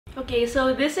Okay,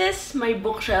 so this is my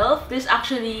bookshelf. This is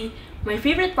actually my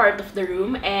favorite part of the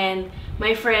room, and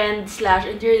my friend slash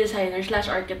interior designer slash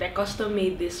architect custom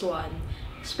made this one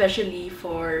especially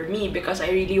for me because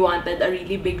I really wanted a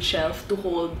really big shelf to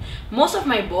hold most of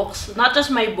my books, not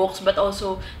just my books but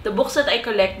also the books that I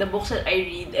collect, the books that I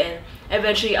read, and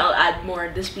eventually I'll add more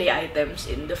display items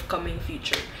in the coming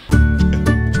future.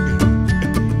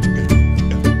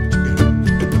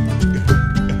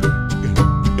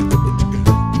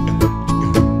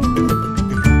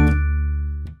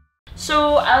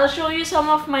 So I'll show you some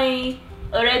of my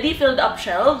already filled up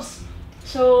shelves.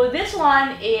 So this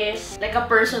one is like a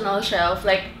personal shelf,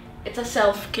 like it's a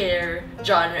self-care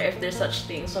genre if there's such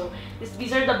thing. So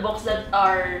these are the books that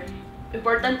are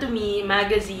important to me,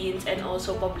 magazines, and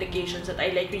also publications that I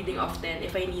like reading often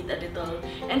if I need a little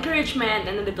encouragement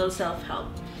and a little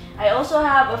self-help. I also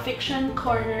have a fiction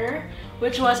corner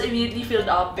which was immediately filled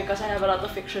up because I have a lot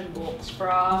of fiction books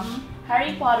from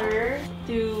Harry Potter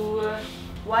to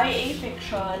YA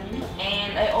fiction,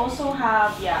 and I also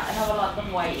have, I have a lot of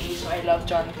YA, so I love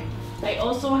John Green. I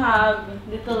also have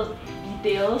little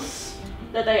details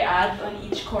that I add on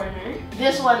each corner.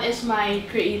 This one is my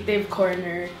creative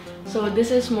corner. So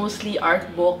this is mostly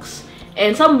art books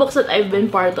and some books that I've been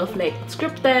part of, like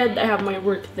scripted. I have my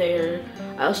work there.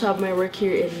 I also have my work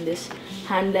here in this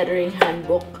hand lettering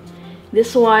handbook.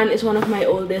 This one is one of my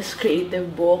oldest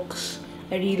creative books.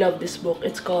 I really love this book.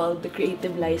 It's called The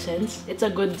Creative License. It's a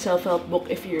good self-help book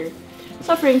if you're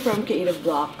suffering from creative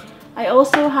block. I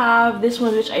also have this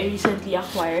one which I recently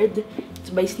acquired. It's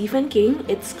by Stephen King.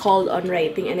 It's called On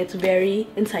Writing and it's very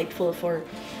insightful for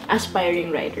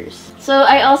aspiring writers. So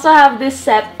I also have this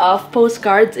set of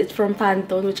postcards. It's from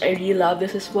Pantone, which I really love.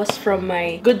 This was from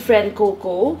my good friend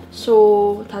Coco.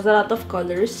 So it has a lot of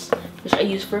colors, which I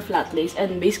use for flat lace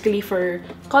and basically for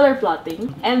color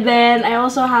plotting. And then I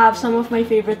also have some of my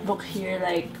favorite books here,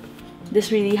 like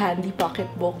this really handy pocket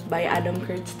book by Adam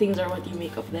Kurtz, Things Are What You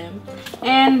Make of Them.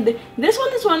 And this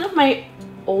one is one of my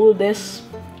oldest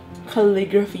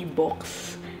calligraphy books.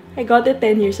 I got it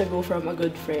 10 years ago from a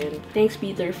good friend. Thanks,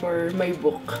 Peter, for my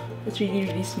book. It's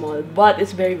really small, but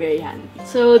it's very handy.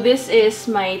 So this is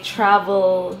my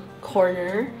travel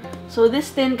corner. So this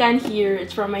tin can here,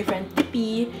 it's from my friend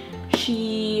Tippy.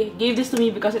 She gave this to me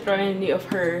because it reminded me of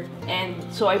her, and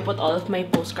so I put all of my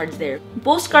postcards there.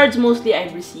 Postcards mostly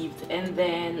I've received, and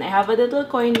then I have a little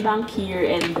coin bank here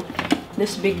and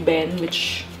this Big Ben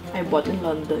which I bought in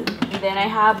London. And then I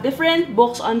have different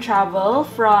books on travel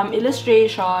from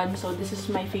illustration. So this is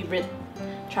my favorite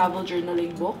travel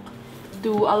journaling book,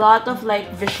 to a lot of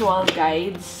like visual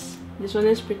guides. This one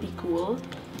is pretty cool.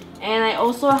 And I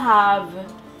also have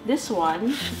this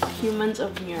one, Humans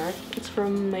of New York. It's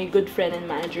from my good friend and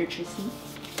manager Trissy.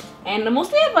 And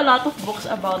mostly I have a lot of books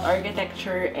about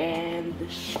architecture and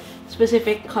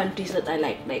specific countries that I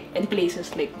like and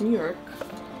places like New York.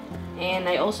 And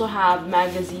I also have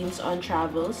magazines on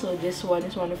travel. So this one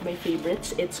is one of my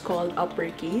favorites. It's called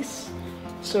Uppercase.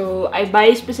 So I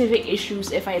buy specific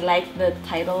issues if I like the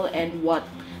title and what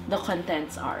the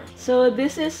contents are. So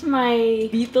this is my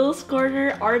Beatles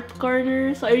corner, art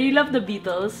corner. So I really love the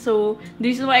Beatles. So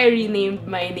this is why I renamed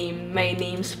my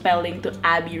name spelling to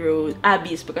Abbey Road.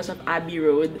 Abbey is because of Abbey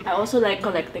Road. I also like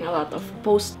collecting a lot of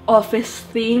post office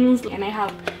things, and I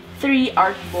have 3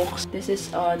 art books. This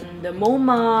is on the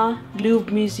MoMA,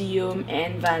 Louvre Museum,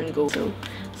 and Van Gogh. So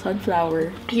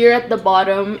sunflower. Here at the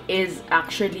bottom is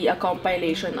actually a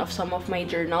compilation of some of my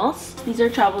journals. These are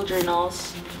travel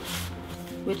journals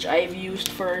which I've used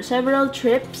for several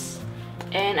trips,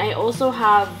 and I also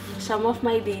have some of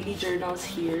my daily journals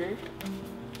here.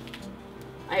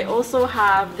 I also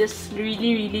have this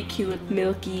really cute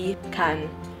milky can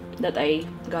that I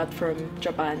got from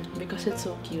Japan because it's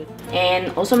so cute.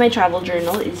 And also my travel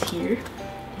journal is here,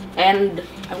 and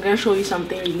I'm gonna show you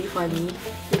something really funny.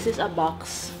 This is a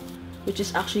box which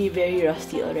is actually very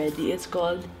rusty already. It's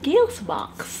called Gail's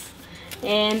box,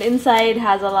 and inside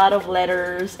has a lot of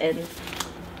letters and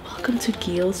welcome to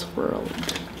Gail's world.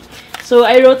 So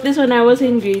I wrote this when I was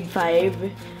in grade 5.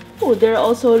 Oh, there are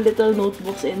also little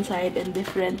notebooks inside and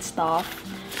different stuff.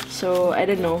 So I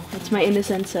don't know, it's my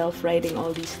innocent self writing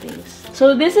all these things.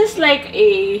 So this is like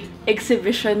a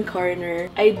exhibition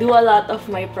corner. I do a lot of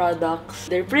my products.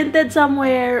 They're printed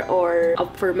somewhere or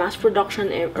up for mass production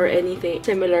or anything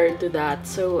similar to that.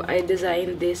 So I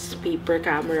designed this paper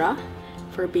camera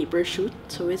for paper shoot,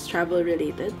 so it's travel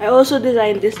related. I also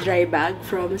designed this dry bag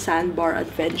from Sandbar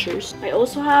Adventures. I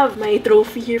also have my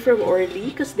trophy here from Orly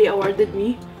because they awarded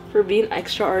me for being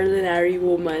extraordinary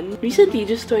woman recently,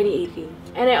 just 2018.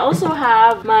 And I also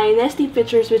have my Nesty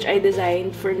pictures which I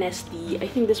designed for Nesty. I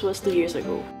think this was 2 years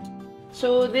ago.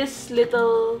 So this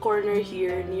little corner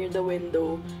here near the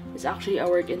window is actually a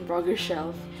work in progress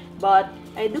shelf. But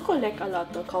I do collect a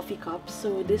lot of coffee cups.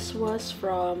 So this was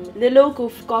from Gelo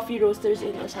Coffee Roasters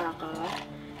in Osaka.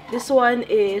 This one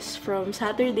is from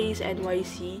Saturday's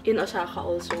NYC in Osaka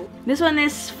also. This one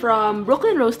is from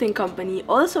Brooklyn Roasting Company,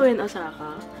 also in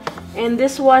Osaka. And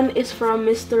this one is from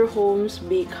Mr. Holmes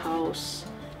Bakehouse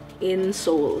in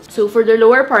Seoul. So for the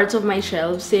lower parts of my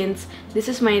shelves, since this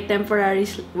is my temporary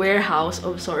warehouse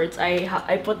of sorts,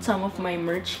 I put some of my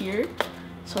merch here.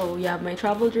 So yeah, my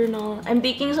travel journal. I'm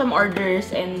taking some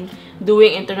orders and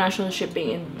doing international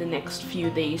shipping in the next few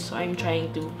days. So I'm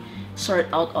trying to sort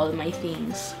out all my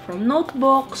things, from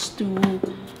notebooks to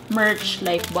merch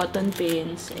like button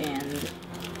pins and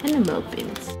animal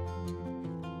pins.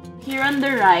 Here on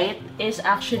the right is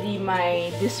actually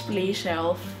my display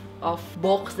shelf of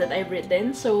books that I've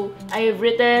written. So I've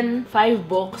written 5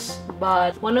 books,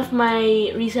 but one of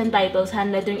my recent titles,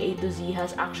 Handlettering A to Z,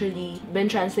 has actually been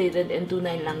translated into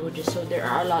 9 languages. So there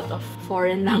are a lot of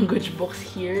foreign language books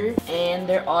here, and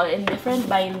they're all in different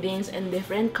bindings and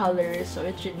different colors, so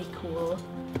it's really cool.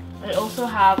 I also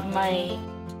have my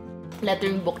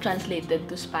lettering book translated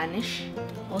to Spanish,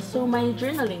 also my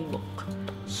journaling book.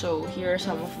 So here are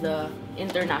some of the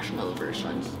international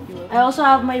versions. I also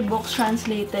have my books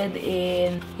translated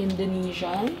in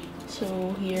Indonesian.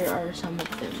 So here are some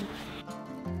of them.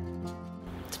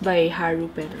 It's by Haru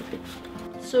Perovic.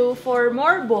 So for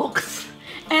more books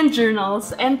and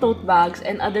journals and tote bags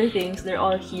and other things, they're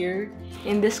all here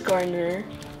in this corner.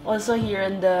 Also here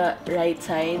on the right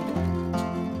side.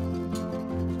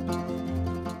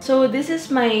 So this is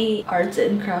my arts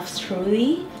and crafts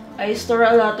trolley. I store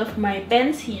a lot of my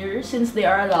pens here. Since they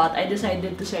are a lot, I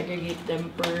decided to segregate them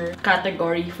per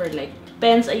category, for like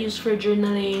pens I use for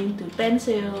journaling to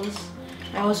pencils.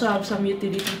 I also have some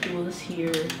utility tools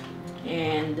here,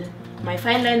 and my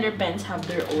fine liner pens have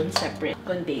their own separate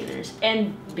containers,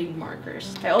 and big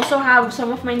markers. I also have some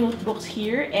of my notebooks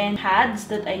here and pads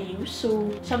that I use.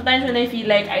 So sometimes when I feel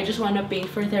like I just want to paint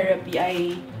for therapy,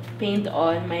 I paint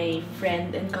on my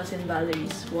friend and cousin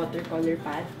Valerie's watercolor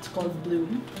pad. It's called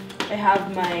Bloom. I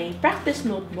have my practice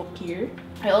notebook here.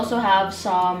 I also have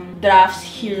some drafts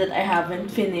here that I haven't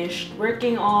finished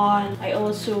working on. I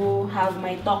also have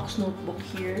my talks notebook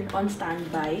here on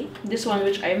standby. This one,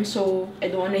 which I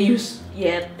don't want to use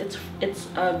yet. It's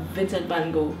a Vincent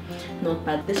van Gogh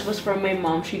notepad. This was from my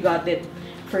mom. She got it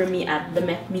for me at the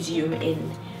Met Museum in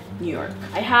New York.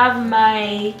 I have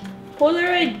my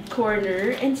Polaroid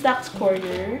corner and stacks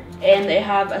corner, and I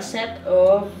have a set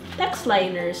of text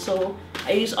liners. So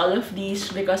I use all of these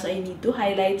because I need to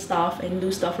highlight stuff and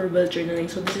do stuff for bullet journaling.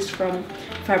 So this is from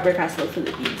Faber-Castell,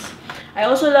 Philippines. I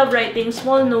also love writing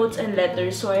small notes and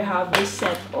letters, so I have this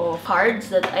set of cards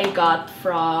that I got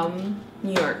from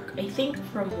New York, I think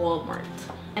from Walmart.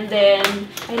 And then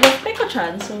I love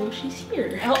Peko-chan, so she's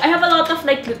here. I have a lot of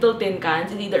like little tin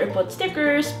cans, and either I put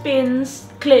stickers,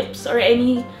 pins, clips, or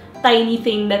any tiny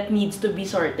thing that needs to be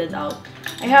sorted out.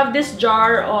 I have this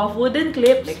jar of wooden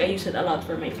clips. Like, I use it a lot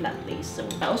for my flat lace. So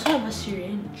I also have a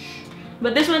syringe.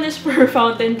 But this one is for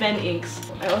fountain pen inks.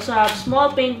 I also have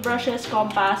small paint brushes,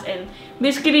 compass, and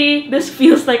basically this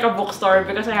feels like a bookstore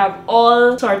because I have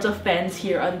all sorts of pens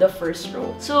here on the first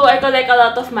row. So I collect a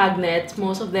lot of magnets,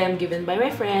 most of them given by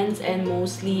my friends, and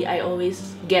mostly I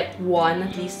always get one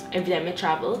at least every time I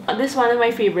travel. This is one of my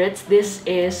favorites. This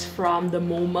is from the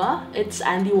MoMA. It's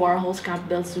Andy Warhol's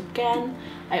Campbell soup can.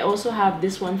 I also have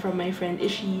this one from my friend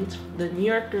Ishi. It's the New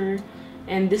Yorker.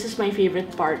 And this is my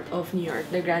favorite part of New York,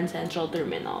 the Grand Central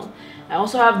Terminal. I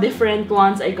also have different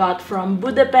ones I got from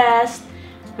Budapest.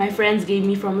 My friends gave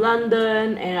me from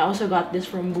London, and I also got this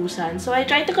from Busan. So I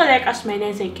try to collect as many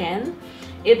as I can.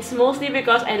 It's mostly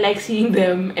because I like seeing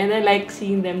them, and I like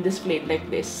seeing them displayed like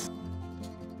this.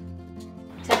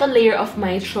 Second layer of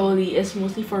my trolley is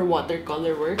mostly for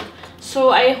watercolor work.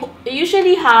 So I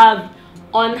usually have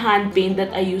on-hand paint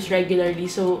that I use regularly.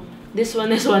 So this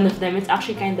one is one of them. It's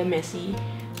actually kind of messy,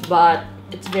 but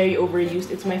it's very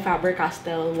overused. It's my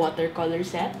Faber-Castell watercolor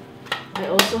set. I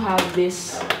also have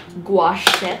this gouache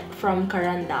set from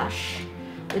Carandash,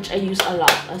 which I use a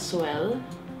lot as well.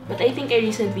 But I think I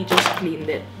recently just cleaned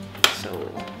it. So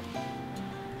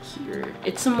here,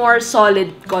 it's a more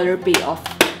solid color payoff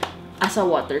as a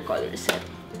watercolor set.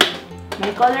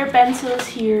 My color pencils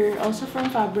here, also from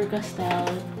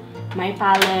Faber-Castell. My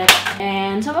palette,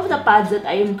 and some of the pads that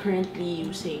I am currently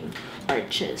using.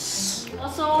 Arches.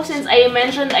 Also, since I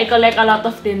mentioned I collect a lot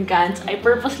of tin cans, I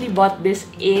purposely bought this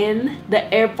in the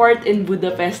airport in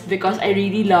Budapest because I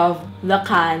really love the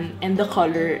can and the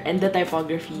color and the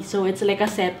typography. So it's like a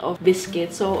set of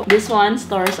biscuits. So this one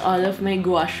stores all of my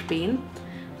gouache paint.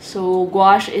 So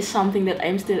gouache is something that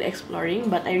I'm still exploring,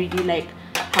 but I really like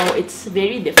how it's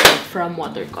very different from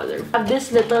watercolor. I have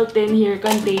this little tin here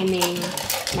containing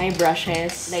my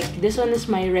brushes. Like, this one is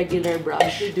my regular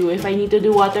brush. If I need to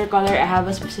do watercolor, I have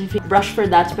a specific brush for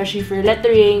that, especially for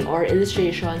lettering or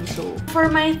illustration. So for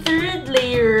my third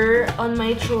layer on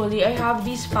my trolley, I have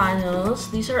these panels.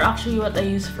 These are actually what I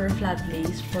use for flat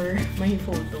lays for my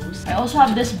photos. I also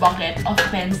have this bucket of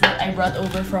pens that I brought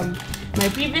over from my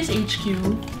previous HQ.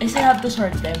 I still have to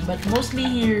sort them, but mostly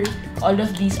here, all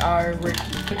of these are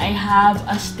working. I have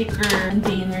a sticker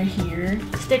container here.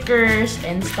 Stickers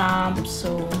and stamps.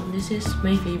 So this is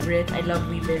my favorite. I love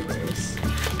Weavers.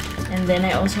 And then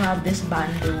I also have this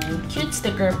Bando cute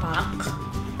sticker pack,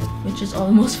 which is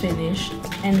almost finished.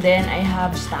 And then I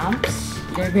have stamps.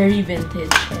 They're very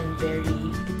vintage and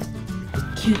very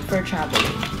cute for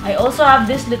traveling. I also have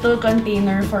this little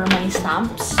container for my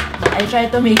stamps. I try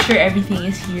to make sure everything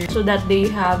is here so that they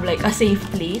have like a safe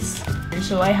place.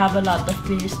 So I have a lot of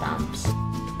clear stamps.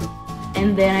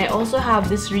 And then I also have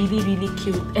this really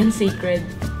cute and sacred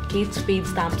Kate Spade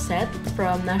stamp set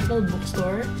from National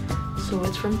Bookstore. So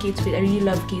it's from Kate Spade. I really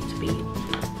love Kate Spade.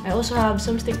 I also have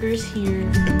some stickers here.